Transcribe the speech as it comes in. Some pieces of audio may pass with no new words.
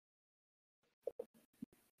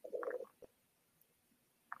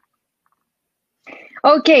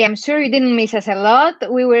Okay, I'm sure you didn't miss us a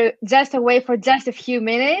lot. We were just away for just a few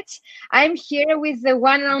minutes. I'm here with the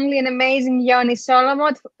one and only and amazing Yoni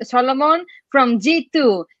Solomon from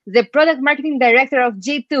G2, the product marketing director of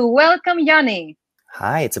G2. Welcome, Yoni.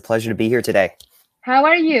 Hi, it's a pleasure to be here today. How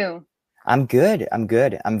are you? I'm good. I'm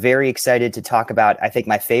good. I'm very excited to talk about, I think,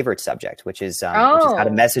 my favorite subject, which is how to Oh,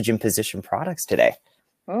 message and position products today.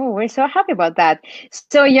 Oh, we're so happy about that.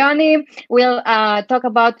 So, Yoni will talk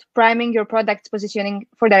about priming your product's positioning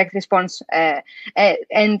for direct response.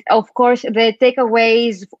 And of course, the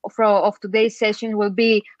takeaways of today's session will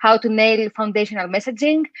be how to nail foundational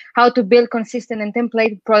messaging, how to build consistent and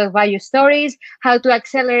template product value stories, how to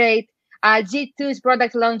accelerate G2's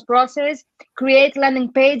product launch process, create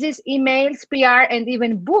landing pages, emails, PR, and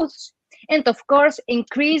even booths. And of course,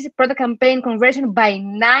 increase product campaign conversion by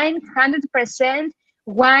 900%.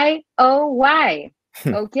 Why, oh, why?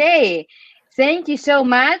 Okay. Thank you so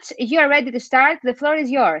much. You are ready to start. The floor is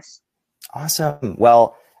yours. Awesome.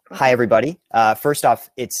 Well, hi everybody. First off,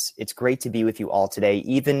 it's great to be with you all today,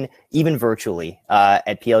 even virtually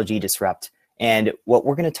at PLG Disrupt. And what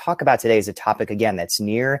we're going to talk about today is a topic again that's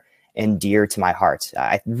near and dear to my heart.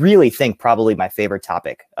 I really think probably my favorite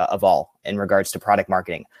topic of all in regards to product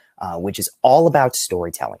marketing, which is all about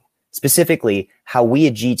storytelling, specifically how we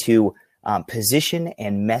at G2 position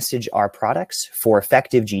and message our products for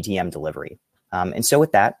effective GTM delivery. And so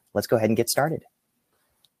with that, let's go ahead and get started.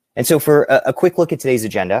 And so for a quick look at today's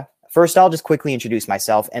agenda, first, I'll just quickly introduce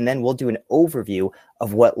myself, and then we'll do an overview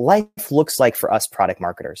of what life looks like for us product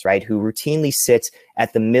marketers, right? Who routinely sit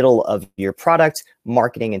at the middle of your product,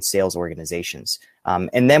 marketing, and sales organizations.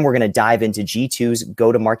 And then we're going to dive into G2's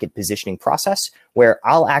go-to-market positioning process, where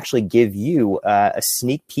I'll actually give you a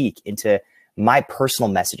sneak peek into my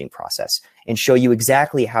personal messaging process and show you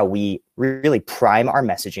exactly how we really prime our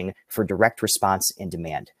messaging for direct response and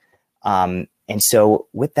demand. And so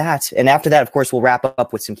with that, and after that, of course, we'll wrap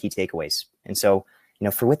up with some key takeaways. And so,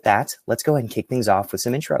 with that, let's go ahead and kick things off with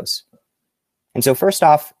some intros. And so first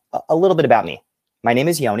off, a little bit about me. My name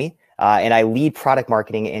is Yoni, and I lead product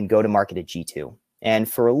marketing and go-to-market at G2. And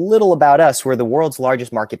for a little about us, we're the world's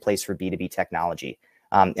largest marketplace for B2B technology.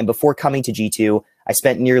 And before coming to G2, I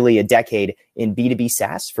spent nearly a decade in B2B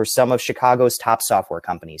SaaS for some of Chicago's top software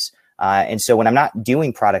companies. And so when I'm not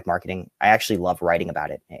doing product marketing, I actually love writing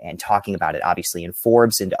about it and talking about it, obviously, in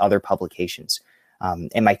Forbes and other publications.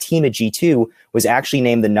 And my team at G2 was actually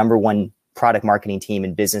named the #1 product marketing team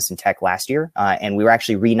in business and tech last year. And we were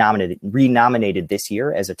actually renominated this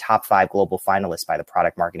year as a top 5 global finalist by the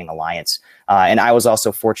Product Marketing Alliance. And I was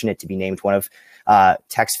also fortunate to be named one of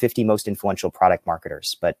Tech's 50 most influential product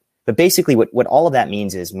marketers. But basically what all of that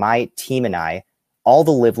means is my team and I, all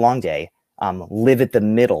the live long day, live at the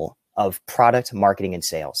middle of product marketing and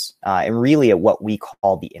sales, and really at what we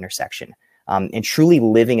call the intersection. And truly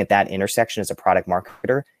living at that intersection as a product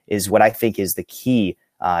marketer is what I think is the key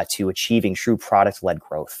to achieving true product-led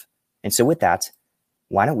growth. And so with that,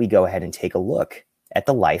 why don't we go ahead and take a look at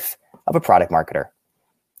the life of a product marketer?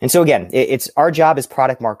 And so again, it's our job as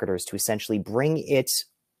product marketers to essentially bring it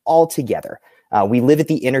all together. We live at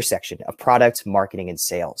the intersection of product, marketing, and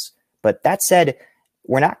sales. But that said,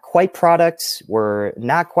 we're not quite product, we're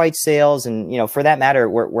not quite sales, and for that matter,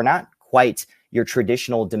 we're not quite your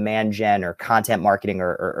traditional demand gen or content marketing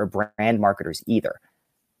or brand marketers either.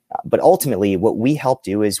 But ultimately, what we help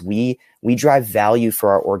do is we drive value for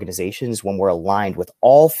our organizations when we're aligned with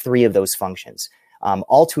all 3 of those functions,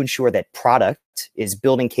 all to ensure that product is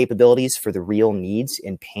building capabilities for the real needs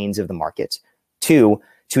and pains of the market. 2,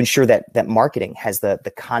 to ensure that marketing has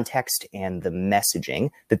the context and the messaging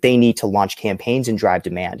that they need to launch campaigns and drive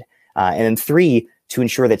demand. And then 3, to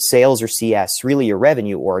ensure that sales or CS, really your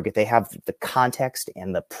revenue org, they have the context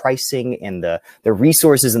and the pricing and the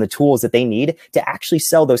resources and the tools that they need to actually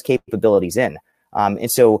sell those capabilities in. And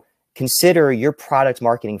so consider your product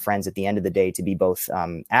marketing friends at the end of the day to be both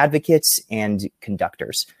advocates and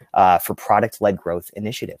conductors for product-led growth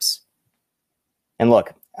initiatives. And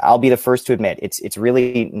look, I'll be the first to admit it's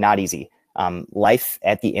really not easy. Life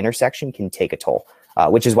at the intersection can take a toll,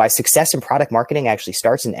 which is why success in product marketing actually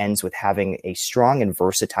starts and ends with having a strong and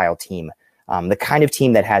versatile team, the kind of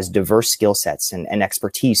team that has diverse skill sets and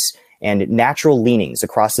expertise and natural leanings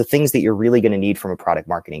across the things that you're really going to need from a product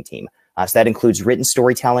marketing team. So that includes written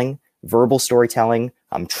storytelling, verbal storytelling,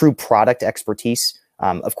 true product expertise,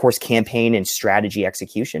 of course, campaign and strategy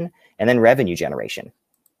execution, and then revenue generation.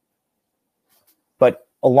 But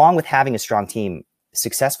along with having a strong team,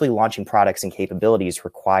 successfully launching products and capabilities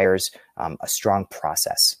requires a strong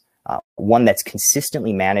process, one that's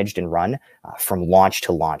consistently managed and run from launch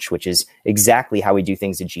to launch, which is exactly how we do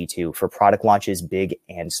things at G2 for product launches, big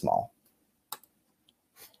and small.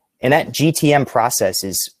 And that GTM process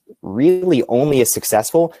is really only as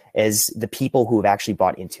successful as the people who have actually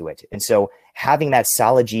bought into it. And so having that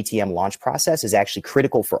solid GTM launch process is actually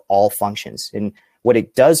critical for all functions. And what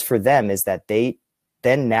it does for them is that they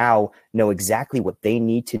then now know exactly what they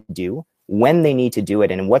need to do, when they need to do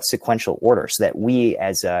it, and in what sequential order, so that we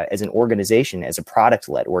as an organization, as a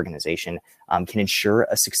product-led organization, can ensure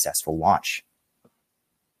a successful launch.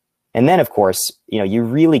 And then, of course, you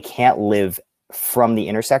really can't live from the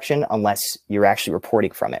intersection unless you're actually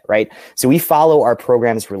reporting from it, right? So we follow our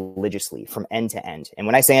programs religiously from end to end. And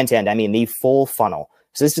when I say end to end, I mean the full funnel.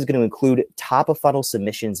 So this is going to include top of funnel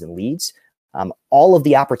submissions and leads, all of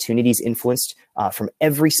the opportunities influenced from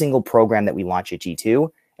every single program that we launch at G2.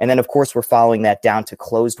 And then, of course, we're following that down to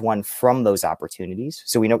closed won from those opportunities.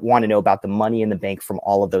 So we want to know about the money in the bank from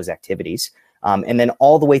all of those activities. And then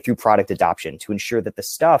all the way through product adoption to ensure that the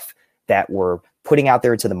stuff that we're putting out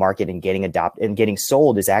there into the market and getting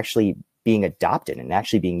sold is actually being adopted and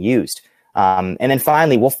actually being used. And then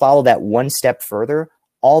finally, we'll follow that one step further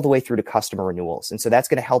all the way through to customer renewals. And so that's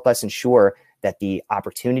going to help us ensure that the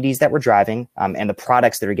opportunities that we're driving and the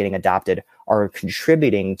products that are getting adopted are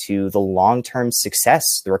contributing to the long-term success,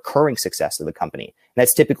 the recurring success of the company. And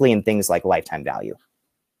that's typically in things like lifetime value.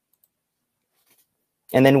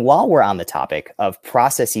 And then while we're on the topic of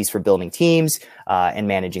processes for building teams and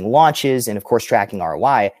managing launches and, of course, tracking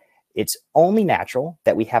ROI, it's only natural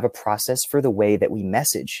that we have a process for the way that we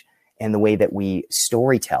message and the way that we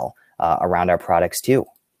storytell around our products too.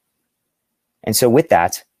 And so with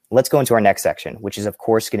that, let's go into our next section, which is, of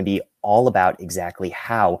course, going to be all about exactly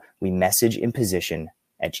how we message and position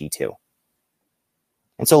at G2.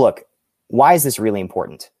 And so look, why is this really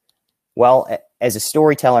important? Well, as a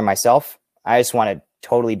storyteller myself, I just want to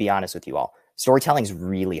totally be honest with you all. Storytelling is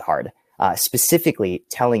really hard, specifically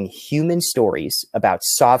telling human stories about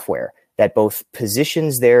software that both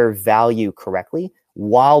positions their value correctly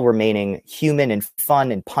while remaining human and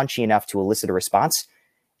fun and punchy enough to elicit a response.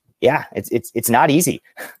 Yeah, it's not easy.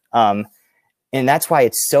 And that's why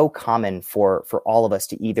it's so common for all of us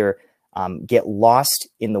to either get lost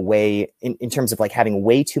in the way, in terms of like having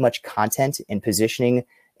way too much content and positioning,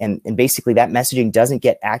 and basically that messaging doesn't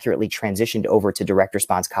get accurately transitioned over to direct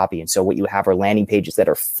response copy. And so what you have are landing pages that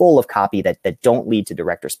are full of copy that don't lead to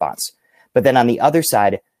direct response. But then on the other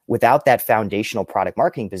side, without that foundational product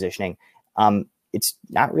marketing positioning, it's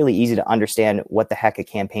not really easy to understand what the heck a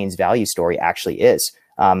campaign's value story actually is.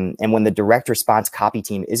 And when the direct response copy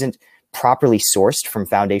team isn't properly sourced from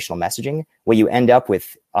foundational messaging, what you end up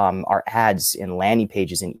with are ads and landing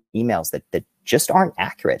pages and emails that just aren't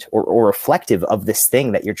accurate or reflective of this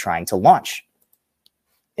thing that you're trying to launch.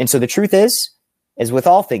 And so the truth is, as with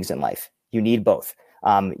all things in life, you need both.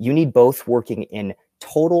 You need both working in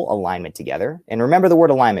total alignment together. And remember the word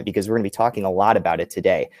alignment, because we're going to be talking a lot about it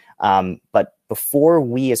today. But before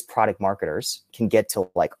we as product marketers can get to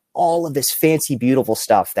like all of this fancy, beautiful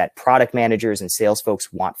stuff that product managers and sales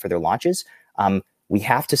folks want for their launches, we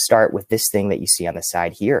have to start with this thing that you see on the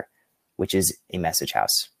side here, which is a message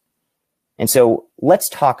house. And so let's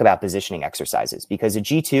talk about positioning exercises, because at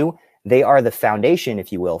G2, they are the foundation,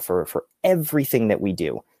 if you will, for everything that we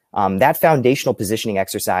do. That foundational positioning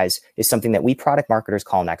exercise is something that we product marketers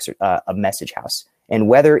call a message house. And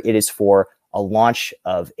whether it is for a launch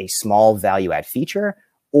of a small value add feature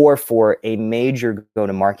or for a major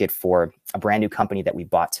go-to-market for a brand new company that we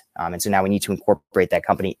bought, and so now we need to incorporate that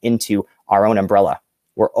company into our own umbrella,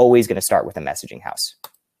 we're always going to start with a messaging house.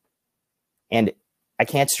 And I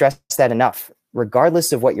can't stress that enough.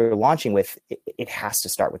 Regardless of what you're launching with, it has to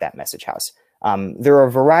start with that message house. There are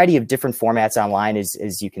a variety of different formats online,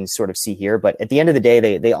 as you can sort of see here, but at the end of the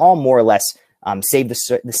day, they all more or less save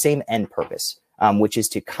the same end purpose, which is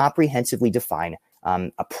to comprehensively define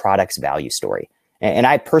a product's value story. And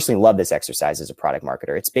I personally love this exercise as a product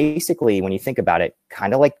marketer. It's basically, when you think about it,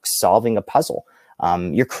 kind of like solving a puzzle.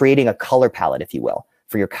 You're creating a color palette, if you will,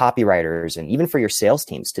 for your copywriters and even for your sales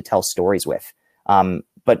teams to tell stories with.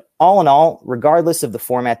 But all in all, regardless of the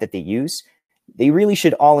format that they use, they really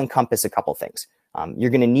should all encompass a couple things.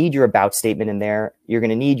 You're going to need your about statement in there. You're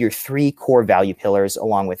going to need your 3 core value pillars,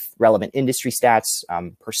 along with relevant industry stats,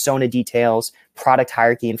 persona details, product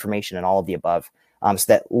hierarchy information, and all of the above, so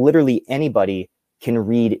that literally anybody can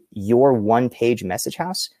read your one-page message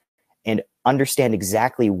house and understand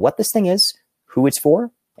exactly what this thing is, who it's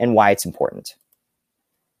for, and why it's important.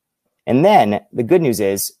 And then the good news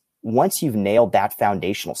is, once you've nailed that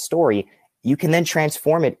foundational story, you can then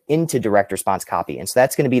transform it into direct response copy. And so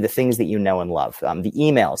that's going to be the things that you know and love, the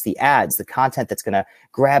emails, the ads, the content that's going to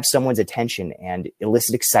grab someone's attention and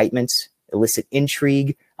elicit excitement, elicit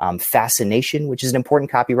intrigue, fascination, which is an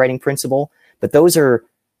important copywriting principle. But those are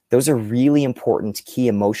Those are really important key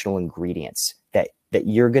emotional ingredients that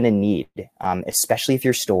you're going to need, especially if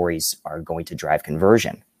your stories are going to drive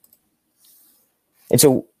conversion. And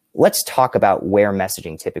so let's talk about where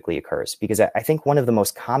messaging typically occurs, because I think one of the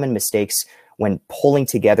most common mistakes when pulling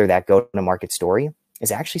together that go-to-market story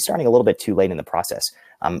is actually starting a little bit too late in the process.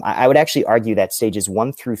 I would actually argue that stages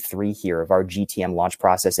 1 through 3 here of our GTM launch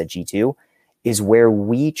process at G2 is where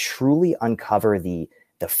we truly uncover the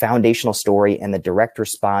foundational story and the direct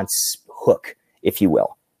response hook, if you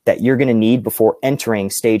will, that you're going to need before entering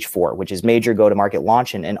stage 4, which is major go-to-market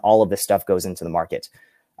launch, and all of this stuff goes into the market.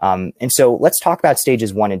 And so let's talk about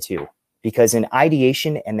stages 1 and 2, because in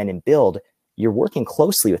ideation and then in build, you're working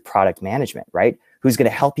closely with product management, right? Who's going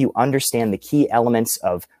to help you understand the key elements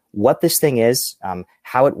of what this thing is,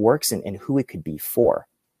 how it works, and who it could be for.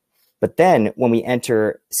 But then when we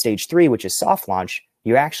enter stage 3, which is soft launch,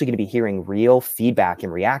 you're actually going to be hearing real feedback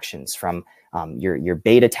and reactions from your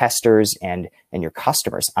beta testers and your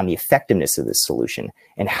customers on the effectiveness of this solution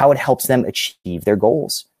and how it helps them achieve their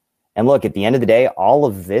goals. And look, at the end of the day, all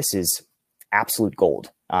of this is absolute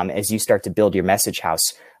gold as you start to build your message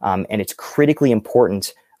house. And it's critically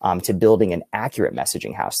important to building an accurate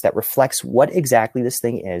messaging house that reflects what exactly this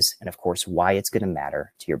thing is and, of course, why it's going to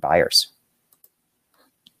matter to your buyers.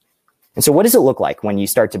 And so what does it look like when you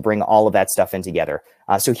start to bring all of that stuff in together?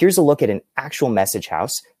 So here's a look at an actual message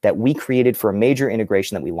house that we created for a major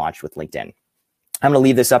integration that we launched with LinkedIn. I'm going to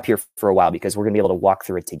leave this up here for a while because we're going to be able to walk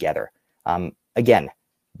through it together. Again,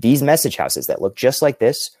 these message houses that look just like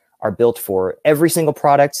this are built for every single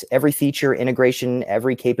product, every feature, integration,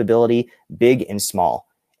 every capability, big and small.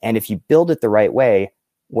 And if you build it the right way,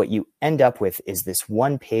 what you end up with is this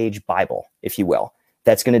one-page Bible, if you will,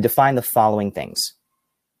 that's going to define the following things.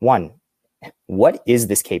 1, what is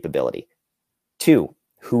this capability? 2,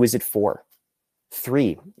 who is it for?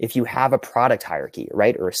 3, if you have a product hierarchy,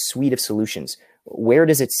 right, or a suite of solutions, where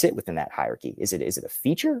does it sit within that hierarchy? Is it a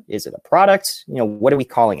feature? Is it a product? What are we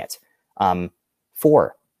calling it?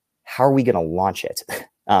 4, how are we going to launch it?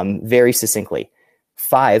 Very succinctly.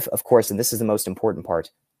 5, of course, and this is the most important part,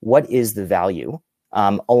 what is the value?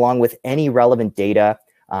 Along with any relevant data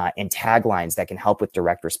and taglines that can help with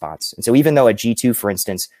direct response. And so even though at G2, for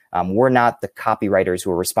instance, we're not the copywriters who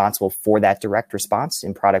are responsible for that direct response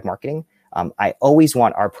in product marketing, I always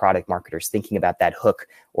want our product marketers thinking about that hook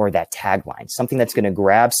or that tagline, something that's going to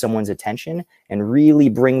grab someone's attention and really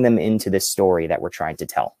bring them into this story that we're trying to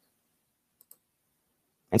tell.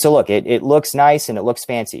 And so look, it looks nice and it looks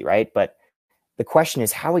fancy, right? But the question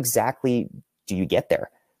is, how exactly do you get there?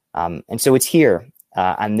 And so it's here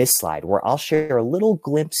on this slide where I'll share a little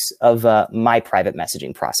glimpse of my private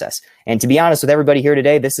messaging process. And to be honest with everybody here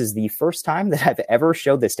today, this is the first time that I've ever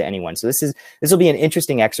showed this to anyone. So this will be an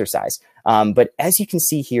interesting exercise. But as you can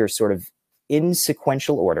see here, sort of in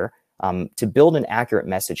sequential order, to build an accurate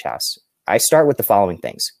message house, I start with the following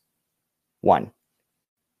things. 1,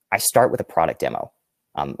 I start with a product demo.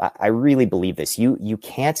 I really believe this. You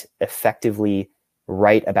can't effectively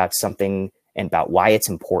write about something and about why it's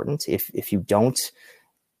important if you don't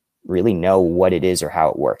really know what it is or how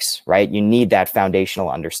it works, right? You need that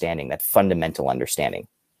foundational understanding, that fundamental understanding.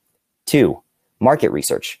 2, market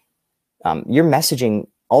research. Your messaging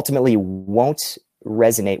ultimately won't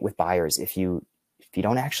resonate with buyers if you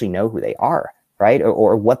don't actually know who they are, right?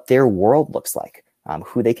 Or what their world looks like,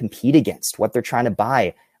 who they compete against, what they're trying to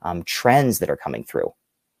buy, trends that are coming through.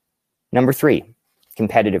 Number 3,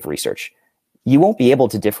 competitive research. You won't be able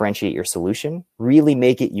to differentiate your solution, really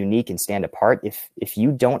make it unique and stand apart if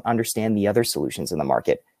you don't understand the other solutions in the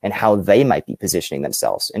market and how they might be positioning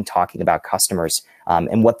themselves and talking about customers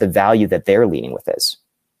and what the value that they're leading with is.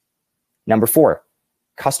 Number 4,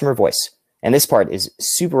 customer voice. And this part is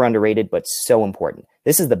super underrated, but so important.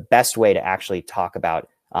 This is the best way to actually talk about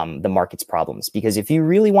the market's problems, because if you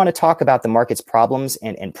really want to talk about the market's problems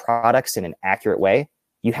and products in an accurate way,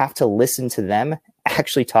 you have to listen to them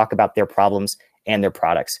actually talk about their problems and their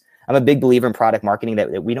products. I'm a big believer in product marketing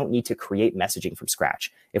that we don't need to create messaging from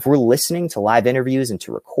scratch. If we're listening to live interviews and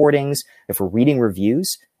to recordings, if we're reading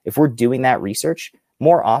reviews, if we're doing that research,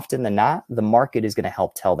 more often than not, the market is going to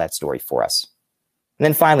help tell that story for us. And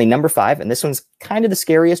then finally, number 5, and this one's kind of the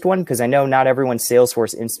scariest one because I know not everyone's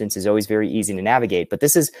Salesforce instance is always very easy to navigate, but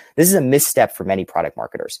this is a misstep for many product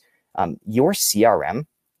marketers. Your CRM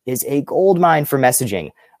is a gold mine for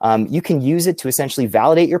messaging. You can use it to essentially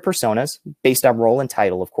validate your personas based on role and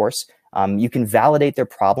title, of course. You can validate their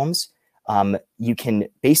problems. You can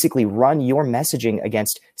basically run your messaging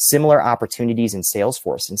against similar opportunities in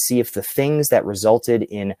Salesforce and see if the things that resulted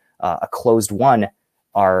in a closed one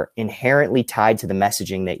are inherently tied to the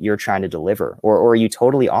messaging that you're trying to deliver, or are you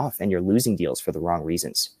totally off and you're losing deals for the wrong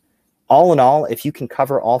reasons. All in all, if you can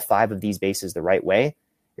cover all 5 of these bases the right way,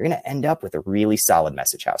 you're going to end up with a really solid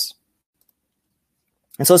message house.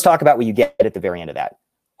 And so let's talk about what you get at the very end of that.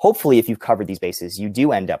 Hopefully, if you've covered these bases, you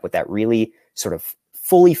do end up with that really sort of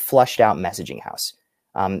fully flushed out messaging house.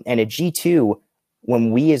 And at G2,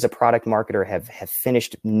 when we as a product marketer have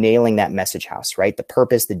finished nailing that message house, right? The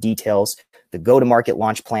purpose, the details, the go-to-market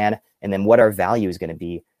launch plan, and then what our value is going to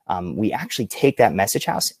be, we actually take that message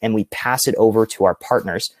house and we pass it over to our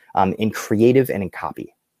partners in creative and in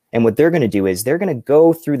copy. And what they're going to do is they're going to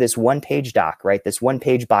go through this one-page doc, right? This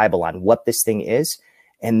one-page Bible on what this thing is,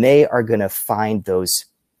 and they are going to find those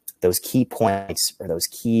key points or those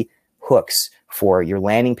key hooks for your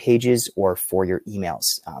landing pages or for your emails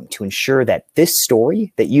to ensure that this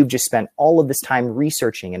story that you've just spent all of this time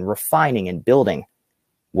researching and refining and building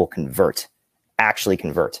will convert, actually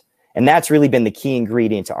convert. And that's really been the key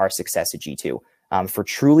ingredient to our success at G2. For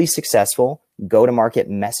truly successful go-to-market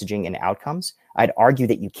messaging and outcomes, I'd argue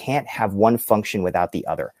that you can't have one function without the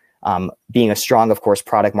other, being a strong, of course,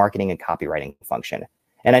 product marketing and copywriting function.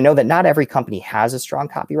 And I know that not every company has a strong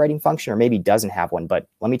copywriting function or maybe doesn't have one, but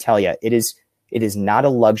let me tell you, it is not a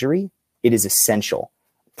luxury. It is essential.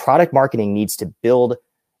 Product marketing needs to build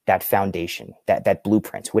that foundation, that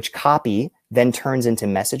blueprint, which copy then turns into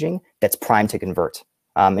messaging that's primed to convert.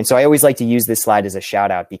 And so I always like to use this slide as a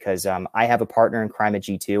shout out because I have a partner in crime at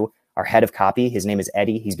G2, our head of copy. His name is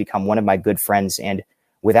Eddie. He's become one of my good friends. And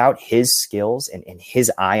without his skills and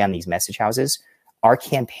his eye on these message houses, our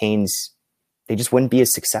campaigns, they just wouldn't be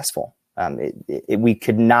as successful. We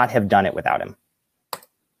could not have done it without him.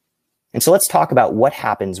 And so let's talk about what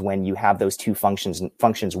happens when you have those two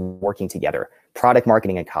functions working together, product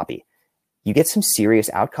marketing and copy. You get some serious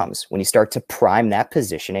outcomes when you start to prime that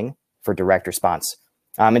positioning for direct response.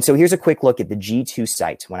 And so here's a quick look at the G2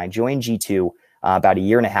 site. When I joined G2 about a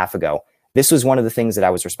year and a half ago, this was one of the things that I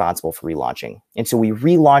was responsible for relaunching. And so we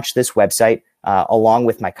relaunched this website along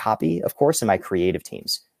with my copy, of course, and my creative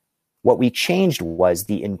teams. What we changed was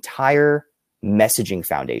the entire messaging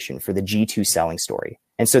foundation for the G2 selling story.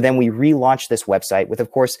 And so then we relaunched this website with,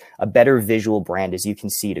 of course, a better visual brand, as you can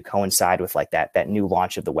see, to coincide with like that new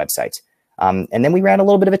launch of the website. And then we ran a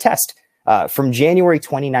little bit of a test. From January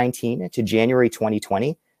 2019 to January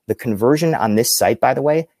 2020, the conversion on this site, by the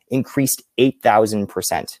way, increased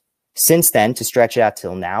 8,000%. Since then, to stretch it out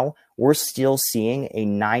till now, we're still seeing a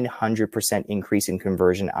 900% increase in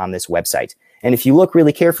conversion on this website. And if you look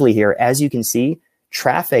really carefully here, as you can see,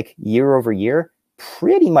 traffic year over year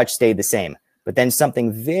pretty much stayed the same. But then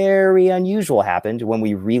something very unusual happened when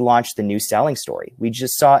we relaunched the new selling story. We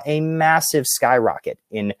just saw a massive skyrocket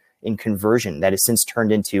in conversion that has since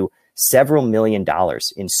turned into several $1 million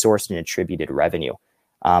in sourced and attributed revenue.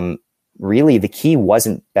 Really, the key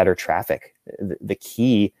wasn't better traffic. The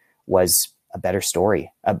key was a better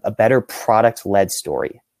story, a better product-led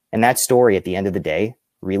story. And that story, at the end of the day,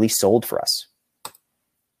 really sold for us.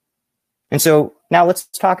 And so now let's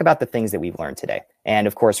talk about the things that we've learned today. And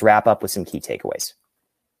of course, wrap up with some key takeaways.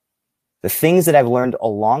 The things that I've learned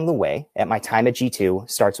along the way at my time at G2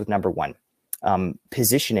 starts with number one.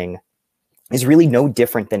 Positioning is really no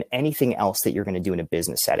different than anything else that you're going to do in a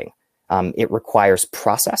business setting. It requires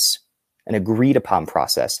process, an agreed upon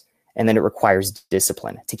process, and then it requires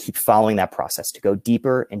discipline to keep following that process, to go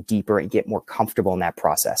deeper and deeper and get more comfortable in that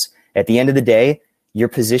process. At the end of the day, your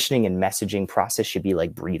positioning and messaging process should be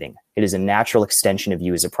like breathing. It is a natural extension of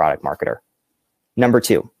you as a product marketer. Number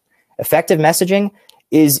two, effective messaging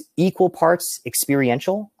is equal parts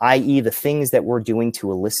experiential, i.e. the things that we're doing to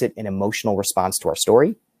elicit an emotional response to our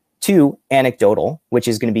story. Two, anecdotal, which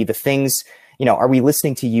is going to be the things, are we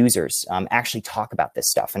listening to users actually talk about this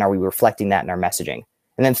stuff? And are we reflecting that in our messaging?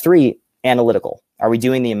 And then three, analytical. Are we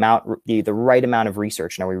doing the right amount of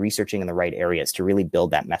research? And are we researching in the right areas to really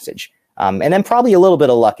build that message? And then probably a little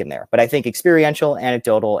bit of luck in there. But I think experiential,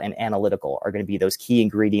 anecdotal, and analytical are going to be those key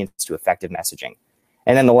ingredients to effective messaging.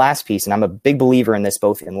 And then the last piece, and I'm a big believer in this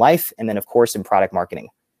both in life and then, of course, in product marketing.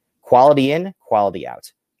 Quality in, quality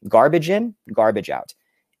out. Garbage in, garbage out.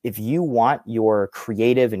 If you want your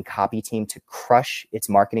creative and copy team to crush its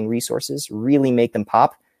marketing resources, really make them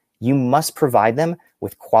pop, you must provide them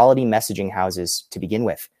with quality messaging houses to begin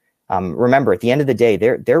with. Remember, at the end of the day,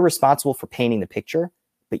 they're responsible for painting the picture,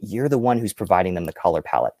 but you're the one who's providing them the color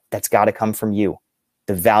palette. That's got to come from you.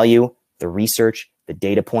 The value, the research, the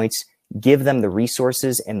data points, give them the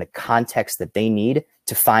resources and the context that they need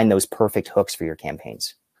to find those perfect hooks for your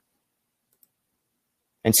campaigns.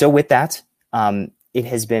 And so with that, it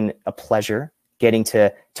has been a pleasure getting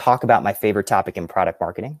to talk about my favorite topic in product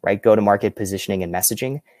marketing, right? Go-to-market positioning and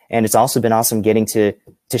messaging. And it's also been awesome getting to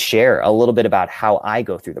share a little bit about how I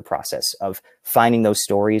go through the process of finding those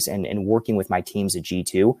stories and working with my teams at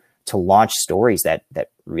G2 to launch stories that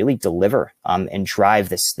really deliver and drive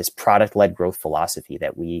this product-led growth philosophy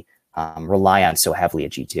that we rely on so heavily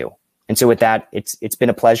at G2. And so with that, it's been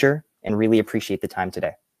a pleasure and really appreciate the time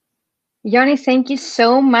today. Yoni, thank you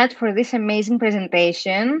so much for this amazing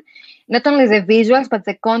presentation. Not only the visuals, but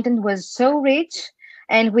the content was so rich,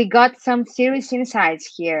 and we got some serious insights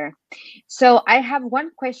here. So I have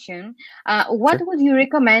one question. What Sure. would you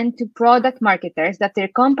recommend to product marketers that their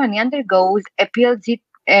company undergoes a PLG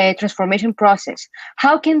transformation process?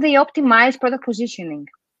 How can they optimize product positioning?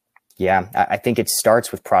 Yeah, I think it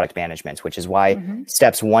starts with product management, which is why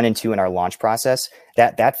steps 1 and 2 in our launch process,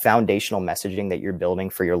 that foundational messaging that you're building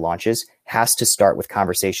for your launches has to start with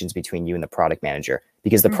conversations between you and the product manager,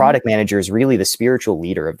 because the product manager is really the spiritual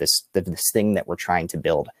leader of this thing that we're trying to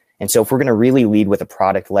build. And so if we're going to really lead with a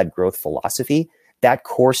product-led growth philosophy, that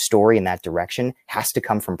core story in that direction has to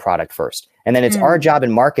come from product first. And then it's our job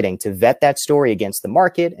in marketing to vet that story against the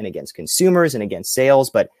market and against consumers and against sales.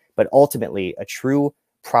 But ultimately, a true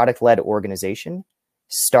product-led organization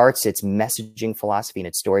starts its messaging philosophy and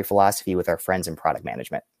its story philosophy with our friends in product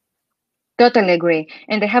management. Totally agree.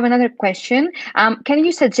 And I have another question. Can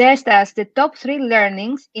you suggest us the top 3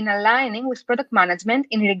 learnings in aligning with product management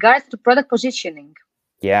in regards to product positioning?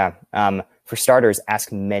 Yeah. For starters,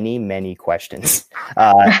 ask many questions.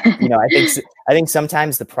 I think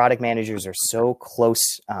sometimes the product managers are so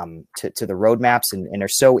close to the roadmaps and are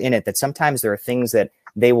so in it that sometimes there are things that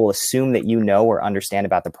they will assume that you know or understand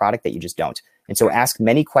about the product that you just don't. And so ask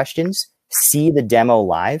many questions, see the demo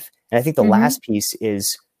live. And I think the last piece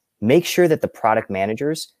is make sure that the product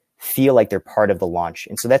managers feel like they're part of the launch.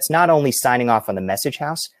 And so that's not only signing off on the message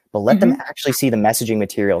house, but let them actually see the messaging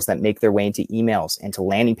materials that make their way into emails, into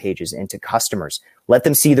landing pages, into customers. Let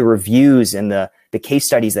them see the reviews and the case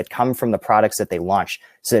studies that come from the products that they launch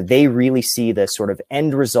so that they really see the sort of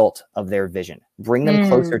end result of their vision. Bring them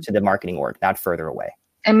closer to the marketing org, not further away.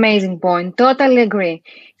 Amazing point. Totally agree.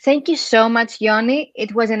 Thank you so much, Yoni.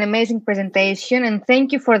 It was an amazing presentation, and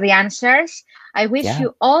thank you for the answers. I wish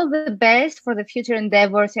you all the best for the future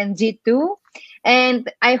endeavors and G2,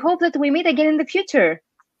 and I hope that we meet again in the future.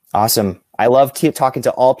 Awesome. I love talking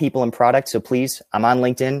to all people in product. So please, I'm on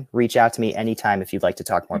LinkedIn. Reach out to me anytime if you'd like to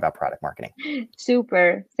talk more about product marketing.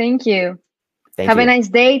 Super. Thank you. Have a nice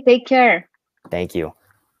day. Take care. Thank you.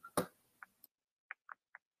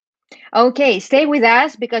 Okay, stay with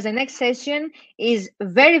us because the next session is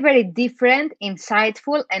very different,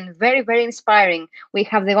 insightful, and very inspiring. We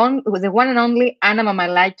have the one and only Anna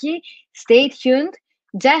Mamalaki. Stay tuned.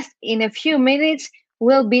 Just in a few minutes,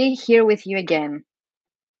 we'll be here with you again.